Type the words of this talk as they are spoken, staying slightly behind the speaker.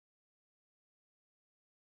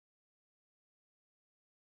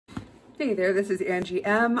Hey there, this is Angie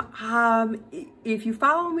M. If you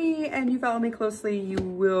follow me and you follow me closely, you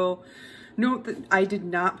will note that I did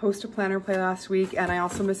not post a planner play last week, and I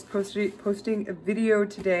also missed posting a video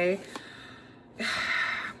today.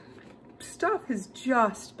 Stuff has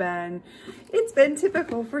just been, it's been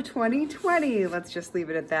typical for 2020. Let's just leave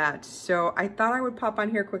it at that. So I thought I would pop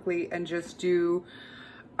on here quickly and just do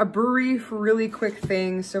a brief, really quick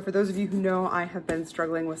thing. So for those of you who know, I have been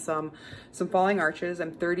struggling with some falling arches.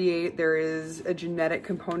 I'm 38. There is a genetic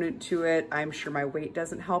component to it. I'm sure my weight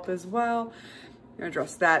doesn't help as well. I'm gonna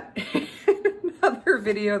address that in another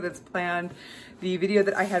video that's planned. The video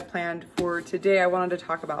that I had planned for today, I wanted to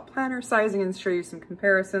talk about planner sizing and show you some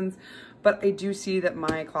comparisons, but I do see that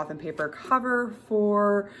my cloth and paper cover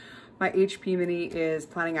for my HP Mini is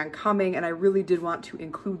planning on coming, and I really did want to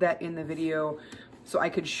include that in the video so I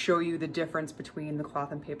could show you the difference between the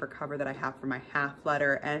cloth and paper cover that I have for my half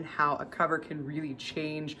letter and how a cover can really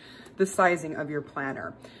change the sizing of your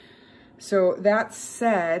planner. So that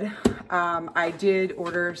said, I did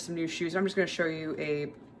order some new shoes. I'm just gonna show you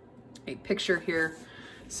a picture here.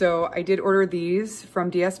 So I did order these from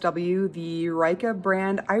DSW, the Ryka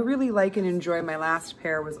brand. I really like and enjoy. My last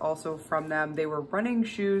pair was also from them. They were running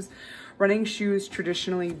shoes. Running shoes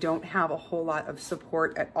traditionally don't have a whole lot of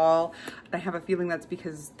support at all. I have a feeling that's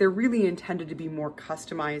because they're really intended to be more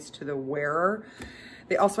customized to the wearer.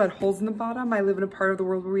 They also had holes in the bottom. I live in a part of the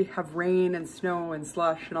world where we have rain and snow and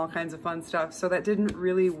slush and all kinds of fun stuff. So that didn't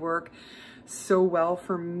really work so well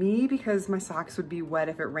for me because my socks would be wet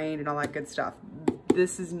if it rained and all that good stuff.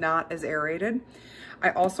 This is not as aerated.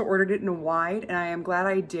 I also ordered it in a wide, and I am glad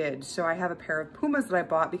I did. So I have a pair of Pumas that I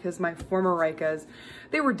bought because my former Rykas,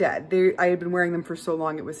 they were dead. I had been wearing them for so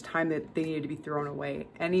long, it was time that they needed to be thrown away.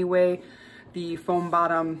 Anyway, the foam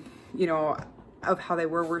bottom, you know, of how they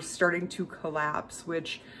were starting to collapse,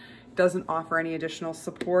 which doesn't offer any additional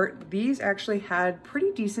support. These actually had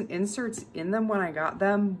pretty decent inserts in them when I got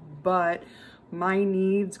them, but my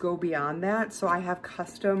needs go beyond that. So I have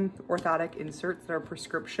custom orthotic inserts that are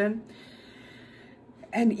prescription.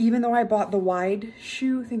 And even though I bought the wide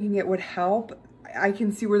shoe thinking it would help, I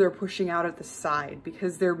can see where they're pushing out at the side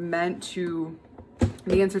because they're meant to,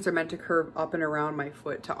 the inserts are meant to curve up and around my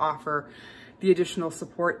foot to offer the additional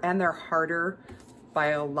support, and they're harder by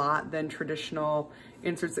a lot than traditional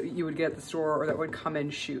inserts that you would get at the store or that would come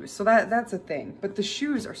in shoes. So that's a thing. But the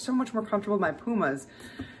shoes are so much more comfortable with my Pumas.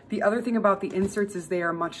 The other thing about the inserts is they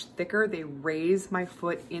are much thicker. They raise my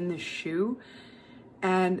foot in the shoe.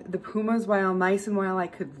 And the Pumas, while nice and while I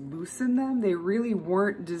could loosen them, they really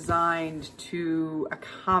weren't designed to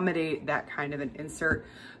accommodate that kind of an insert.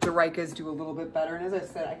 The Rykas do a little bit better. And as I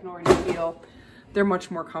said, I can already feel they're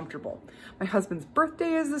much more comfortable. My husband's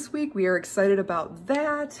birthday is this week. We are excited about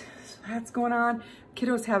that. So that's going on.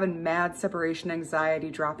 Kiddo's having mad separation anxiety,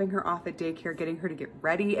 dropping her off at daycare, getting her to get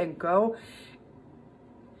ready and go.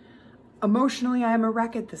 Emotionally, I am a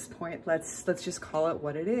wreck at this point. Let's just call it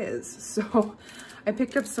what it is. So I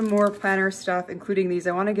picked up some more planner stuff, including these.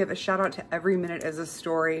 I want to give a shout out to Every Minute as a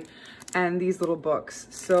Story and these little books.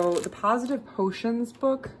 So the Positive Potions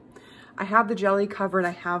book, I have the jelly cover and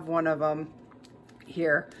I have one of them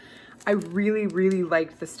here. I really, really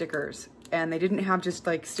liked the stickers, and they didn't have just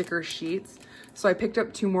like sticker sheets. So I picked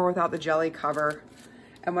up two more without the jelly cover.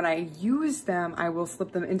 And when I use them, I will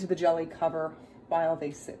slip them into the jelly cover while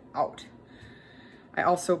they sit out. I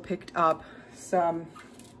also picked up some,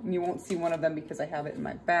 you won't see one of them because I have it in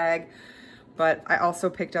my bag, but I also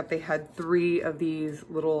picked up, they had 3 of these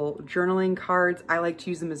little journaling cards. I like to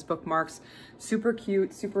use them as bookmarks. Super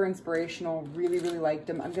cute, super inspirational, really, really liked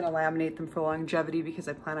them. I'm gonna laminate them for longevity because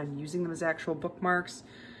I plan on using them as actual bookmarks.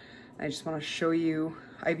 I just wanna show you,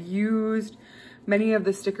 I've used many of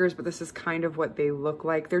the stickers, but this is kind of what they look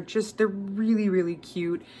like. They're really, really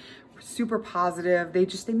cute, super positive. They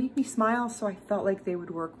make me smile, so I felt like they would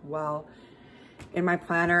work well in my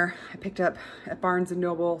planner. I picked up at Barnes &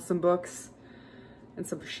 Noble some books and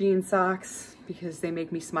some Shein socks because they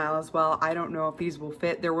make me smile as well. I don't know if these will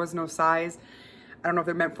fit. There was no size. I don't know if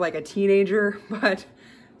they're meant for like a teenager, but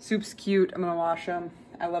soup's cute. I'm gonna wash them.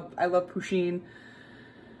 I love Pusheen.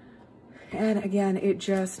 And again, it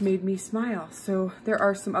just made me smile. So there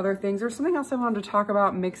are some other things. There's something else I wanted to talk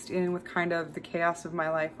about mixed in with kind of the chaos of my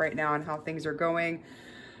life right now and how things are going.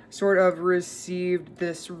 Sort of received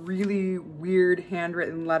this really weird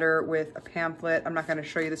handwritten letter with a pamphlet. I'm not gonna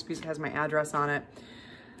show you this piece, it has my address on it.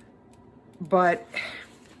 But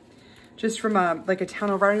just from like a town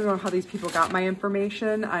over, I don't even know how these people got my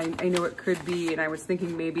information. I know it could be, and I was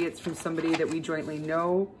thinking maybe it's from somebody that we jointly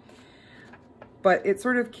know. But it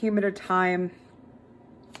sort of came at a time,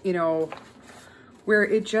 you know, where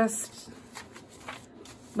it just,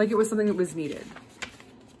 like it was something that was needed.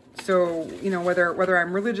 So, you know, whether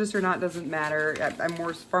I'm religious or not doesn't matter. I'm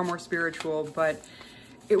far more spiritual, but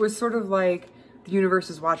it was sort of like the universe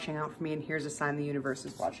is watching out for me, and here's a sign the universe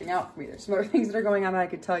is watching out for me. There's some other things that are going on that I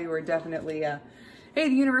could tell you are definitely, hey,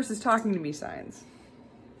 the universe is talking to me signs.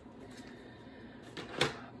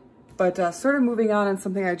 But sort of moving on, and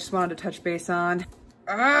something I just wanted to touch base on.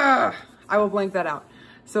 I will blank that out.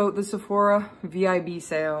 So the Sephora VIB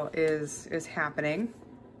sale is happening,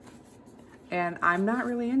 and I'm not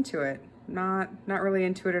really into it. Not really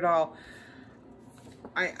into it at all.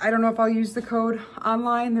 I don't know if I'll use the code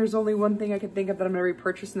online. There's only one thing I can think of that I'm gonna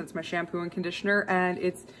repurchase, and that's my shampoo and conditioner, and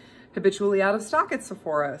it's habitually out of stock at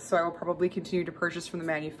Sephora, so I will probably continue to purchase from the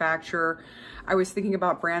manufacturer. I was thinking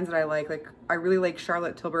about brands that I like I really like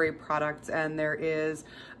Charlotte Tilbury products, and there is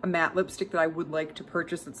a matte lipstick that I would like to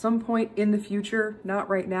purchase at some point in the future, not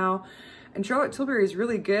right now. And Charlotte Tilbury is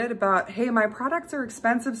really good about, hey, my products are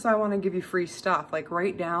expensive, so I want to give you free stuff. Like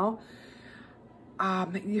right now,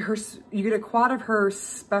 you get a quad of her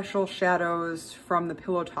special shadows from the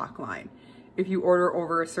Pillow Talk line if you order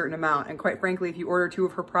over a certain amount. And quite frankly, if you order 2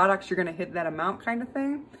 of her products, you're gonna hit that amount kind of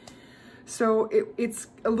thing. So it's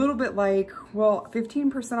a little bit like, well,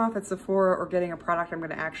 15% off at Sephora or getting a product I'm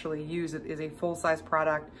gonna actually use. It is a full-size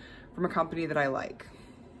product from a company that I like.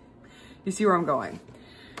 You see where I'm going.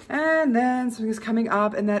 And then something's coming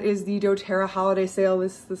up, and that is the doTERRA holiday sale.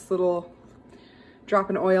 This little drop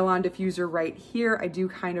an oil on diffuser right here. I do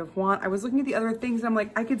kind of want, I was looking at the other things and I'm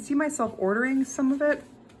like, I could see myself ordering some of it.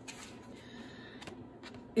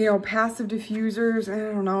 You know, passive diffusers,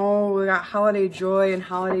 I don't know. We got Holiday Joy and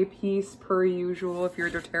Holiday Peace per usual. If you're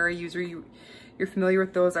a doTERRA user, you're familiar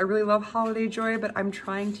with those. I really love Holiday Joy, but I'm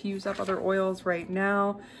trying to use up other oils right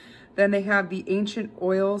now. Then they have the Ancient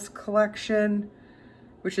Oils collection,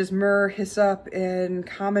 which is myrrh, hyssop, and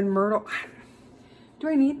common myrtle. Do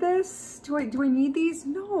I need this? Do I need these?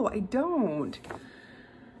 No, I don't.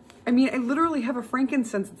 I mean, I literally have a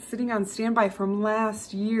frankincense that's sitting on standby from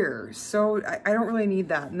last year, so I don't really need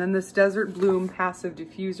that. And then this Desert Bloom passive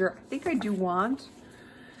diffuser, I think I do want.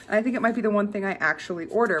 And I think it might be the one thing I actually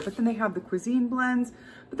order. But then they have the cuisine blends.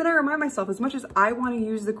 But then I remind myself, as much as I want to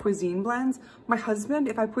use the cuisine blends, my husband,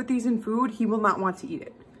 if I put these in food, he will not want to eat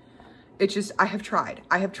it. It's just, I have tried.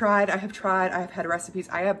 I have had recipes.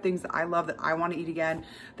 I have things that I love that I want to eat again.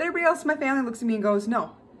 That everybody else in my family looks at me and goes,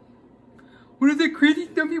 no. What is that crazy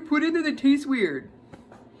stuff you put in there that tastes weird?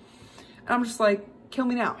 And I'm just like, kill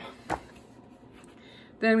me now.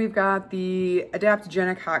 Then we've got the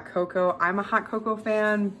Adaptogenic Hot Cocoa. I'm a hot cocoa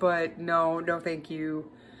fan, but no thank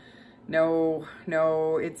you. No,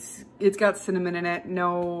 it's got cinnamon in it.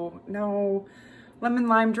 No. Lemon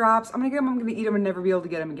lime drops. I'm gonna get them, I'm gonna eat them and never be able to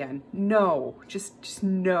get them again. No, just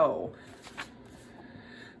no.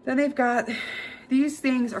 Then they've got, these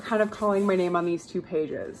things are kind of calling my name on these 2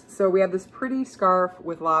 pages. So we have this pretty scarf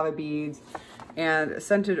with lava beads and a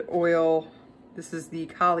scented oil. This is the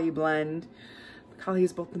Kali blend. Kali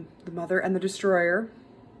is both the mother and the destroyer.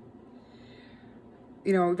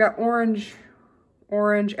 You know, we've got orange,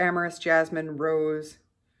 amorous, jasmine, rose.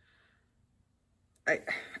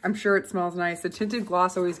 I'm sure it smells nice. The tinted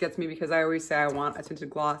gloss always gets me because I always say I want a tinted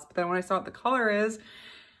gloss. But then when I saw what the color is,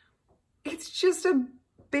 it's just a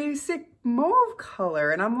basic mauve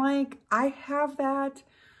color. And I'm like, I have that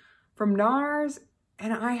from NARS,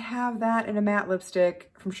 and I have that in a matte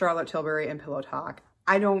lipstick from Charlotte Tilbury and Pillow Talk.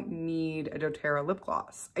 I don't need a doTERRA lip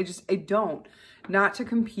gloss. I don't. Not to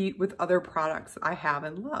compete with other products that I have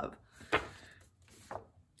and love.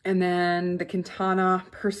 And then the Quintana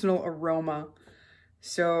Personal Aroma.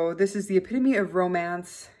 So this is the epitome of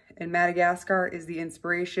romance, and Madagascar is the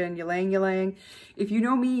inspiration. Ylang Ylang. If you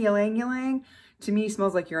know me, Ylang Ylang, to me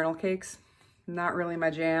smells like urinal cakes. Not really my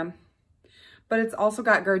jam. But it's also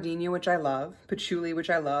got gardenia, which I love, patchouli, which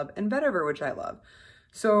I love, and vetiver, which I love.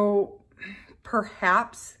 So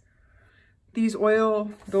perhaps these oil,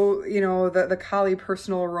 though, you know, the Kali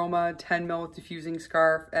Personal Aroma 10 ml diffusing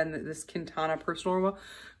scarf and this Quintana Personal Aroma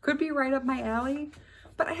could be right up my alley.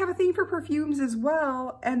 But I have a thing for perfumes as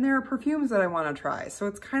well, and there are perfumes that I want to try. So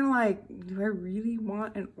it's kind of like, do I really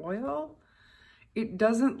want an oil? It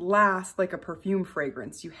doesn't last like a perfume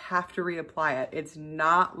fragrance. You have to reapply it. It's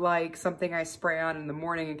not like something I spray on in the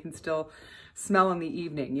morning and can still smell in the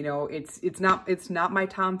evening. You know, it's not my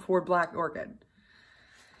Tom Ford Black Orchid.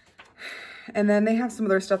 And then they have some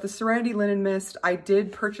other stuff. The Serenity Linen Mist, I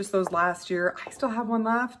did purchase those last year. I still have one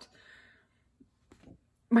left.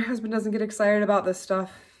 My husband doesn't get excited about this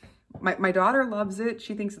stuff. My daughter loves it.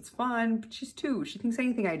 She thinks it's fun, but she's 2. She thinks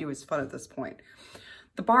anything I do is fun at this point.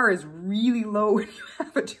 The bar is really low when you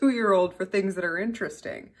have a 2-year-old for things that are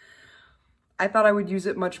interesting. I thought I would use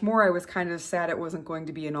it much more. I was kind of sad it wasn't going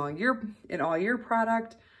to be an all year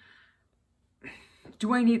product.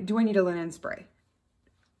 Do I need a linen spray?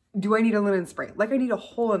 Do I need a linen spray? Like, I need a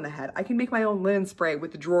hole in the head. I can make my own linen spray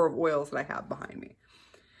with the drawer of oils that I have behind me.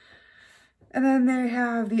 And then they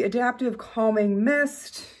have the Adaptive Calming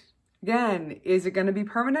Mist. Again, is it going to be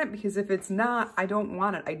permanent? Because if it's not, I don't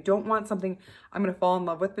want it. I don't want something I'm going to fall in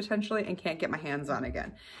love with potentially and can't get my hands on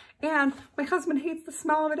again. And my husband hates the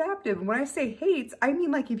smell of Adaptive. And when I say hates, I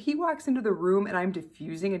mean like if he walks into the room and I'm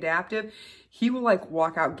diffusing Adaptive, he will like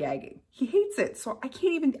walk out gagging. He hates it. So I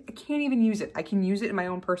can't even use it. I can use it in my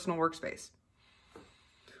own personal workspace.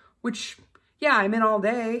 Which, yeah, I'm in all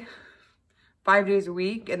day, 5 days a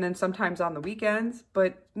week, and then sometimes on the weekends,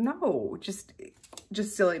 but no, just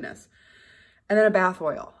silliness. And then a bath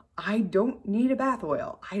oil. I don't need a bath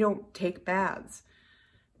oil. I don't take baths.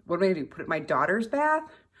 What do I do? Put it in my daughter's bath?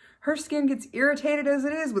 Her skin gets irritated as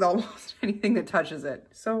it is with almost anything that touches it.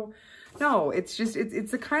 So no, it's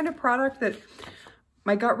the kind of product that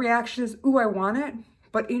my gut reaction is, ooh, I want it.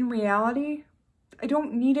 But in reality, I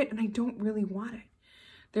don't need it and I don't really want it.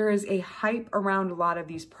 There is a hype around a lot of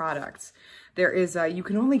these products. There is you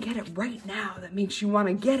can only get it right now. That makes you want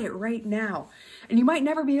to get it right now. And you might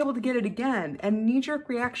never be able to get it again. And knee-jerk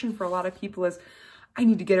reaction for a lot of people is, I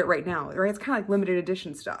need to get it right now, right? It's kind of like limited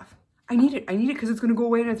edition stuff. I need it because it's going to go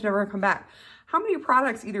away and it's never going to come back. How many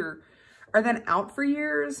products either are then out for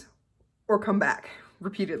years or come back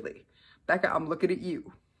repeatedly? Becca, I'm looking at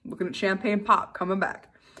you. I'm looking at Champagne Pop coming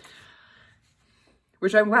back.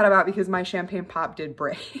 Which I'm glad about because my Champagne Pop did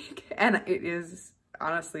break. And it is,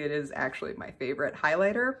 honestly, it is actually my favorite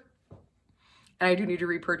highlighter. And I do need to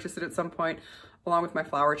repurchase it at some point along with my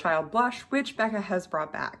Flower Child blush, which Becca has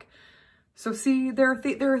brought back. So see, there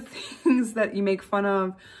are things that you make fun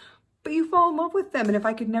of, but you fall in love with them. And if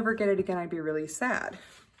I could never get it again, I'd be really sad.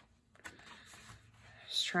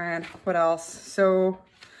 Just trying, what else? So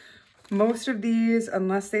most of these,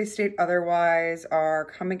 unless they state otherwise, are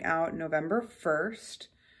coming out November 1st.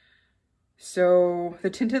 So the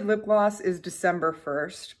tinted lip gloss is December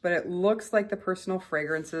 1st, but it looks like the personal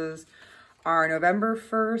fragrances are November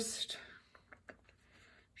 1st.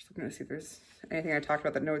 Just looking to see if there's anything I talked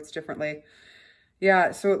about that notes differently.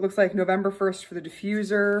 Yeah, so it looks like November 1st for the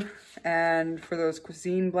diffuser and for those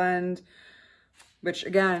Cuisine Blend, which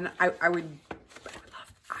again, I would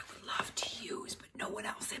love to use, but no one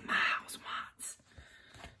else in my house wants.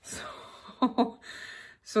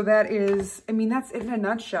 So that is, I mean, that's it in a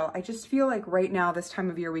nutshell. I just feel like right now, this time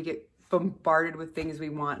of year, we get bombarded with things we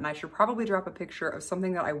want, and I should probably drop a picture of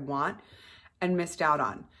something that I want and missed out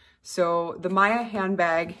on. So the Maya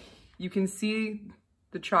handbag, you can see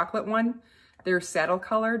the chocolate one. They're saddle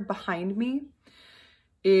colored behind me.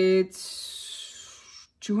 It's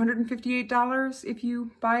 $258 if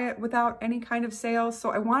you buy it without any kind of sale.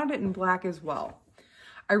 So I wanted it in black as well.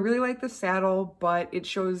 I really like the saddle, but it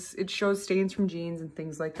shows stains from jeans and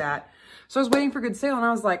things like that. So I was waiting for good sale and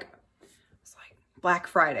I was like, it's like Black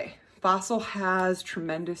Friday. Fossil has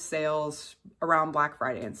tremendous sales around Black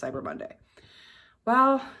Friday and Cyber Monday.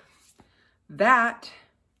 Well, that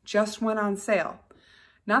just went on sale.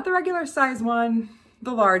 Not the regular size one,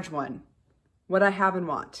 the large one. What I have and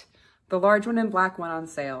want. The large one in black went on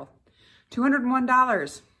sale.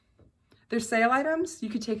 $201. Their sale items, you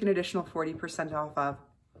could take an additional 40% off of.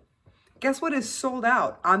 Guess what is sold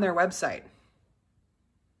out on their website?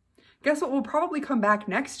 Guess what will probably come back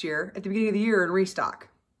next year at the beginning of the year and restock?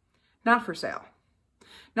 Not for sale.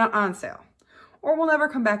 Not on sale. Or will never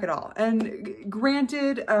come back at all. And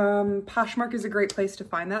granted, Poshmark is a great place to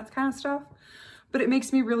find that kind of stuff. But it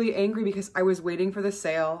makes me really angry because I was waiting for the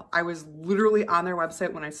sale. I was literally on their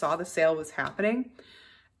website when I saw the sale was happening.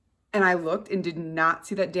 And I looked and did not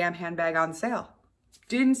see that damn handbag on sale.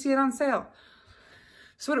 Didn't see it on sale.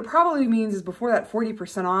 So what it probably means is before that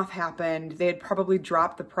 40% off happened, they had probably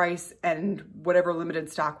dropped the price and whatever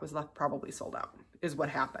limited stock was left probably sold out, is what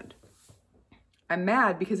happened. I'm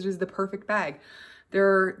mad because it is the perfect bag.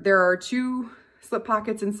 There are two slip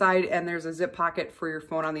pockets inside and there's a zip pocket for your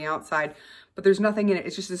phone on the outside, but there's nothing in it.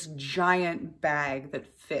 It's just this giant bag that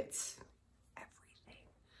fits everything.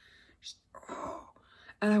 Just, oh.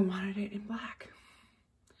 And I wanted it in black.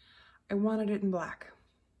 I wanted it in black.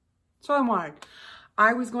 So I wanted.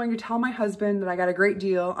 I was going to tell my husband that I got a great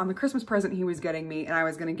deal on the Christmas present he was getting me and I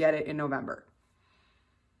was going to get it in November.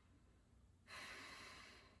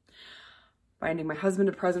 Finding my husband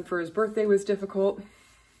a present for his birthday was difficult.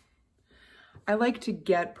 I like to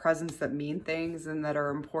get presents that mean things and that are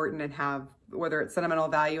important and have, whether it's sentimental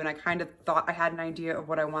value, and I kind of thought I had an idea of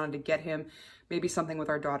what I wanted to get him, maybe something with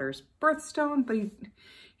our daughter's birthstone, but he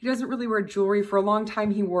he doesn't really wear jewelry. For a long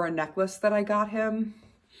time, he wore a necklace that I got him.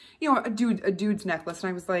 You know, a dude's necklace. And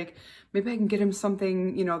I was like, maybe I can get him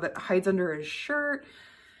something, you know, that hides under his shirt.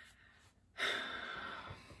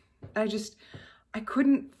 I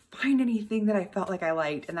couldn't find anything that I felt like I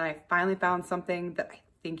liked. And then I finally found something that I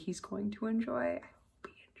think he's going to enjoy. I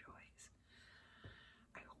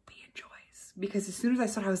hope he enjoys. Because as soon as I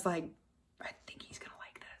saw it, I was like, I think he's gonna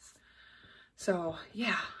like this. So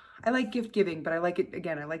yeah, I like gift giving, but I like it,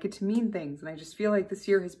 again, I like it to mean things. And I just feel like this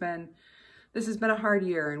has been a hard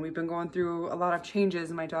year, and we've been going through a lot of changes,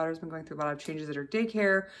 and my daughter's been going through a lot of changes at her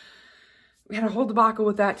daycare. We had a whole debacle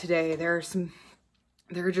with that today. There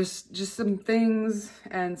are just some things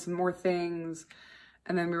and some more things.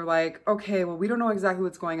 And then we were like, okay, well, we don't know exactly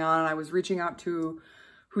what's going on. And I was reaching out to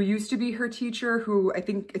who used to be her teacher, who I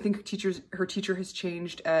think her teacher has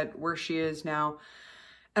changed at where she is now.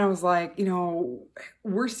 And I was like, you know,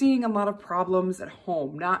 we're seeing a lot of problems at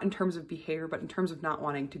home, not in terms of behavior, but in terms of not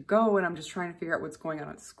wanting to go. And I'm just trying to figure out what's going on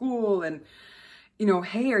at school. And, you know,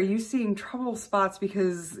 hey, are you seeing trouble spots?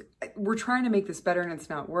 Because we're trying to make this better and it's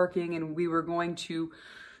not working. And we were going to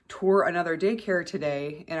tour another daycare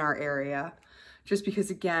today in our area, just because,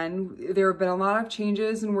 again, there have been a lot of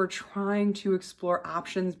changes and we're trying to explore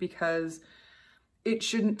options, because it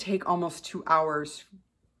shouldn't take almost 2 hours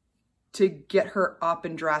to get her up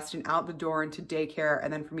and dressed and out the door into daycare,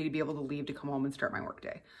 and then for me to be able to leave to come home and start my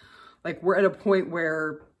workday. Like, we're at a point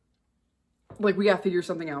where, like, we gotta figure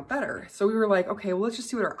something out better. So we were like, okay, well, let's just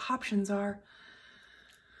see what our options are.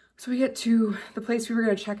 So we get to the place we were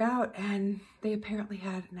gonna check out, and they apparently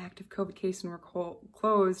had an active COVID case and were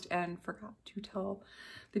closed, and forgot to tell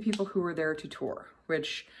the people who were there to tour,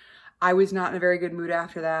 which I was not in a very good mood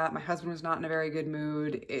after that. My husband was not in a very good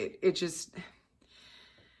mood.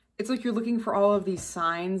 It's like you're looking for all of these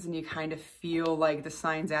signs, and you kind of feel like the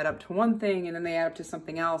signs add up to one thing, and then they add up to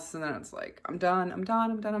something else. And then it's like, I'm done, I'm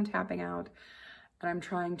tapping out. And I'm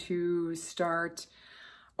trying to start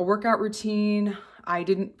a workout routine. Part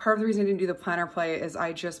of the reason I didn't do the planner play is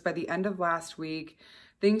by the end of last week,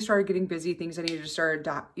 things started getting busy. Things I needed to start,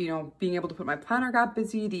 you know, being able to put my planner got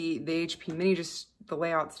busy. The HP Mini, the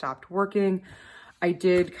layout stopped working. I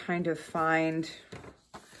did kind of find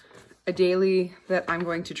a daily that I'm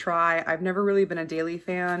going to try. I've never really been a daily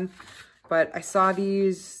fan, but I saw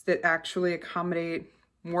these that actually accommodate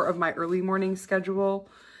more of my early morning schedule.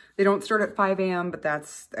 They don't start at 5 a.m., but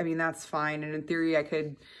that's fine. And in theory, I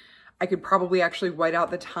could probably actually white out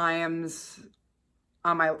the times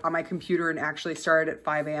on my computer and actually start at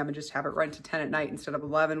 5 a.m. and just have it run to 10 at night instead of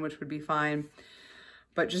 11, which would be fine.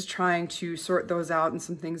 But just trying to sort those out and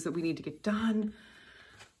some things that we need to get done.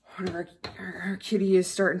 One of our kitty is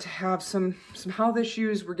starting to have some health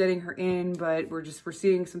issues. We're getting her in, but we're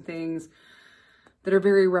seeing some things that are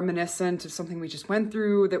very reminiscent of something we just went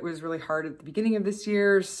through that was really hard at the beginning of this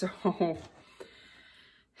year. So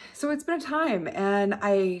it's been a time, and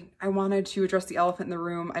I wanted to address the elephant in the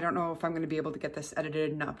room. I don't know if I'm going to be able to get this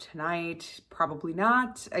edited and up tonight. Probably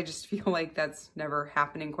not. I just feel like that's never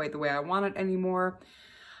happening quite the way I want it anymore.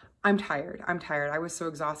 I'm tired. I was so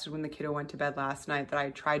exhausted when the kiddo went to bed last night that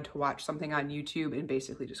I tried to watch something on YouTube and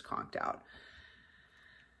basically just conked out.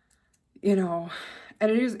 You know,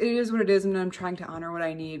 and it is what it is, and I'm trying to honor what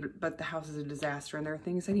I need, but the house is a disaster, and there are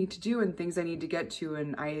things I need to do and things I need to get to,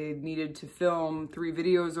 and I needed to film 3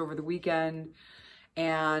 videos over the weekend,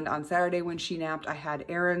 and on Saturday when she napped, I had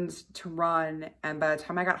errands to run, and by the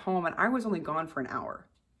time I got home, and I was only gone for an hour.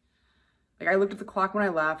 Like, I looked at the clock when I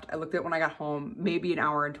left, I looked at it when I got home, maybe an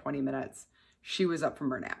hour and 20 minutes. She was up from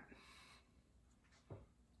her nap.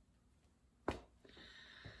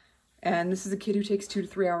 And this is a kid who takes 2 to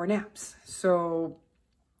 3 hour naps. So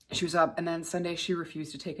she was up, and then Sunday she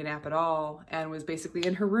refused to take a nap at all and was basically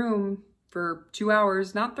in her room for 2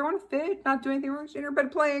 hours, not throwing a fit, not doing anything wrong, in her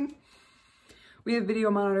bed playing. We have video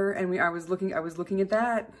monitor, and I was looking at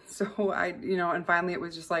that. So and finally it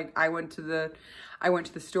was just like, I went to the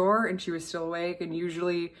store and she was still awake. And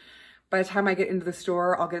usually by the time I get into the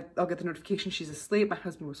store, I'll get the notification she's asleep. My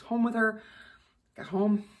husband was home with her. Got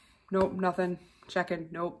home, nope, nothing. Checking,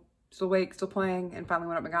 nope, still awake, still playing. And finally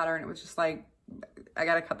went up and got her, and it was just like, I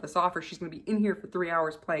gotta cut this off or she's gonna be in here for 3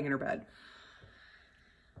 hours playing in her bed.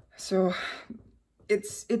 So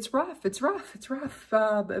it's rough.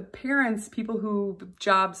 Parents, people who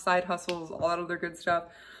jobs, side hustles, all that other good stuff,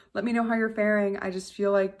 let me know how you're faring. I just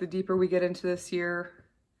feel like the deeper we get into this year,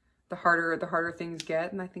 the harder things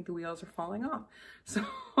get, and I think the wheels are falling off. So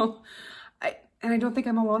I don't think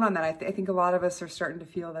I'm alone on that. I think a lot of us are starting to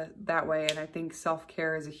feel that way, and I think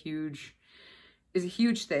self-care is a huge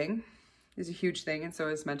thing, and so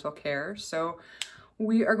is mental care. So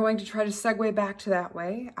we are going to try to segue back to that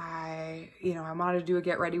way. I wanted to do a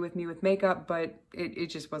get ready with me with makeup, but it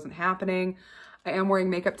just wasn't happening. I am wearing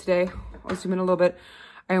makeup today. I'll zoom in a little bit.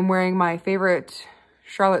 I am wearing my favorite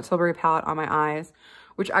Charlotte Tilbury palette on my eyes,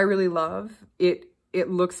 which I really love. It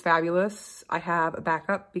looks fabulous. I have a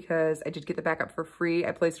backup because I did get the backup for free.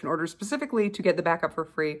 I placed an order specifically to get the backup for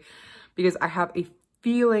free because I have a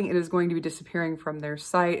feeling it is going to be disappearing from their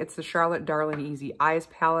site. It's the Charlotte Darling Easy Eyes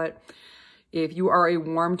palette. If you are a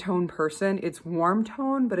warm tone person, it's warm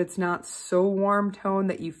tone, but it's not so warm tone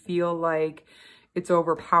that you feel like it's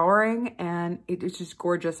overpowering, and it's just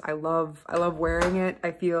gorgeous. I love wearing it.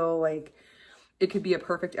 I feel like it could be a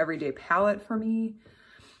perfect everyday palette for me.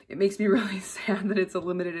 It makes me really sad that it's a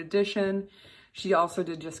limited edition. She also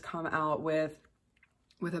did just come out with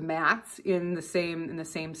a matte in the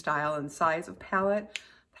same style and size of palette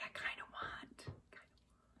that I kind of want.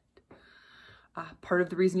 Part of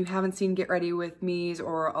the reason you haven't seen Get Ready With Me's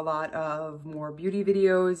or a lot of more beauty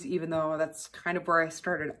videos, even though that's kind of where I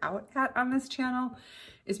started out at on this channel,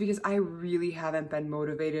 is because I really haven't been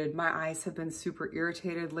motivated. My eyes have been super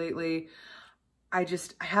irritated lately. I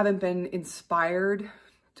haven't been inspired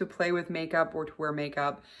to play with makeup or to wear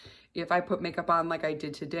makeup. If I put makeup on like I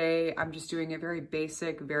did today, I'm just doing it very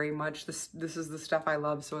basic, very much. This is the stuff I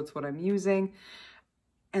love, so it's what I'm using.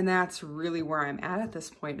 And that's really where I'm at this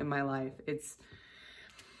point in my life. It's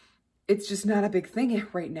just not a big thing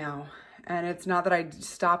right now. And it's not that I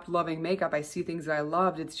stopped loving makeup. I see things that I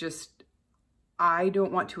loved. It's just, I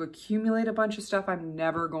don't want to accumulate a bunch of stuff I'm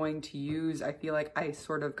never going to use. I feel like I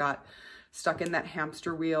sort of got stuck in that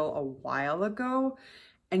hamster wheel a while ago.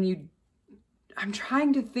 And I'm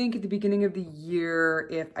trying to think at the beginning of the year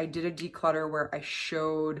if I did a declutter where I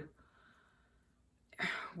showed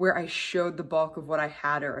the bulk of what I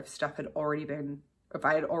had, or if stuff had already been, if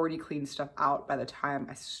I had already cleaned stuff out by the time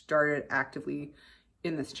I started actively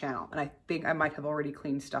in this channel. And I think I might have already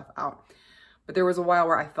cleaned stuff out. But there was a while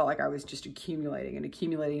where I felt like I was just accumulating and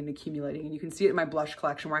accumulating and accumulating. And you can see it in my blush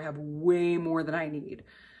collection where I have way more than I need,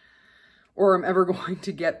 or I'm ever going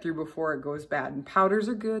to get through before it goes bad. And powders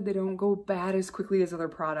are good. They don't go bad as quickly as other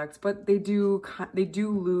products, but they do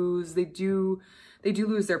lose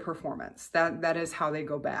their performance. That is how they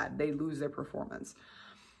go bad. They lose their performance.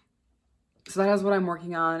 So that is what I'm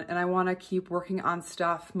working on, and I want to keep working on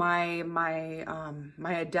stuff. My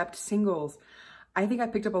Adept singles, I think I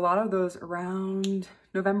picked up a lot of those around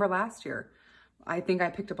November last year. I think I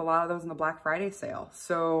picked up a lot of those in the Black Friday sale.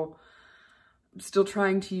 So I'm still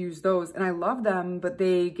trying to use those, and I love them, but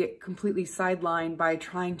they get completely sidelined by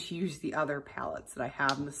trying to use the other palettes that I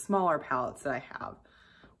have and the smaller palettes that I have,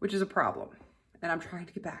 which is a problem. And I'm trying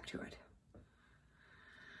to get back to it.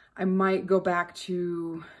 I might go back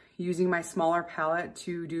to using my smaller palette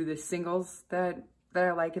to do the singles that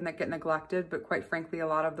I like and that get neglected, but quite frankly, a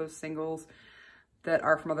lot of those singles that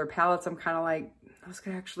are from other palettes, I'm kind of like, those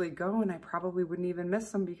could actually go, and I probably wouldn't even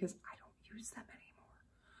miss them because I don't use them anymore.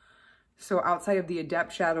 So outside of the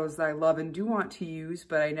Adept shadows that I love and do want to use,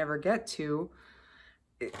 but I never get to,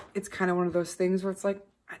 it's kind of one of those things where it's like,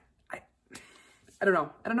 I don't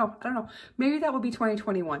know. Maybe that will be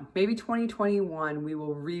 2021. Maybe 2021, we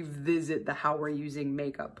will revisit the how we're using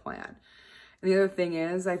makeup plan. And the other thing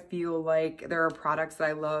is, I feel like there are products that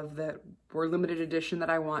I love that were limited edition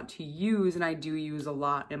that I want to use, and I do use a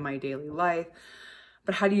lot in my daily life.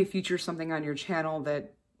 But how do you feature something on your channel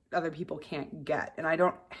that other people can't get? And I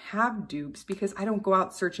don't have dupes because I don't go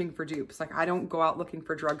out searching for dupes. Like, I don't go out looking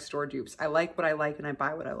for drugstore dupes. I like what I like and I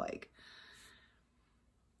buy what I like.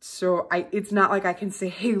 So it's not like I can say,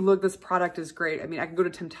 hey, look, this product is great. I mean, I can go to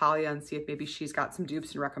Temptalia and see if maybe she's got some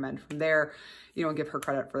dupes and recommend from there, you know, and give her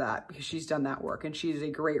credit for that because she's done that work and she's a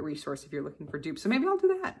great resource if you're looking for dupes. So maybe I'll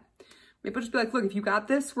do that. Maybe I'll just be like, look, if you got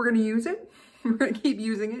this, we're going to use it. We're going to keep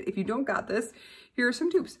using it. If you don't got this, here are some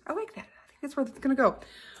dupes. I like that. I think that's where it's going to go.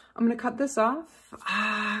 I'm going to cut this off.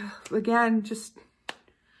 Again, just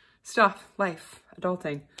stuff, life,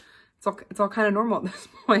 adulting. It's all kind of normal at this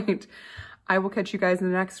point. I will catch you guys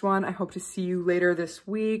in the next one. I hope to see you later this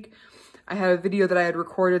week. I had a video that I had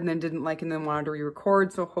recorded and then didn't like and then wanted to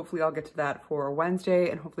re-record, so hopefully I'll get to that for Wednesday,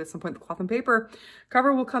 and hopefully at some point the cloth and paper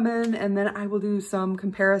cover will come in, and then I will do some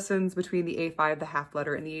comparisons between the A5, the half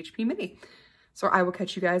letter, and the HP Mini. So I will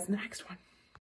catch you guys in the next one.